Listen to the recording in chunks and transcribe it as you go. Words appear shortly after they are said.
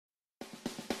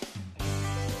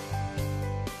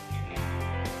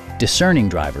Discerning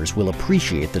drivers will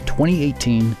appreciate the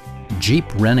 2018 Jeep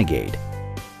Renegade.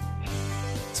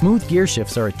 Smooth gear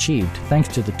shifts are achieved thanks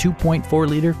to the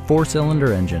 2.4-liter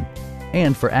four-cylinder engine.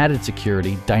 And for added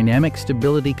security, dynamic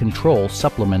stability control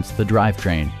supplements the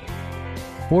drivetrain.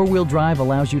 Four-wheel drive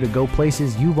allows you to go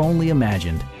places you've only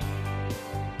imagined.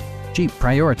 Jeep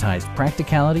prioritized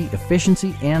practicality,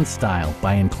 efficiency, and style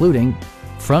by including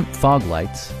front fog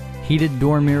lights, heated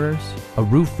door mirrors, a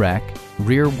roof rack,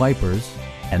 rear wipers,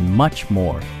 and much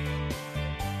more.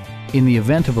 In the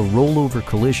event of a rollover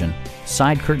collision,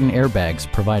 side curtain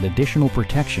airbags provide additional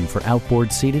protection for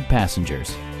outboard seated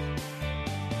passengers.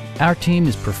 Our team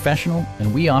is professional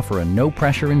and we offer a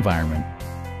no-pressure environment.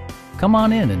 Come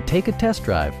on in and take a test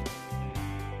drive.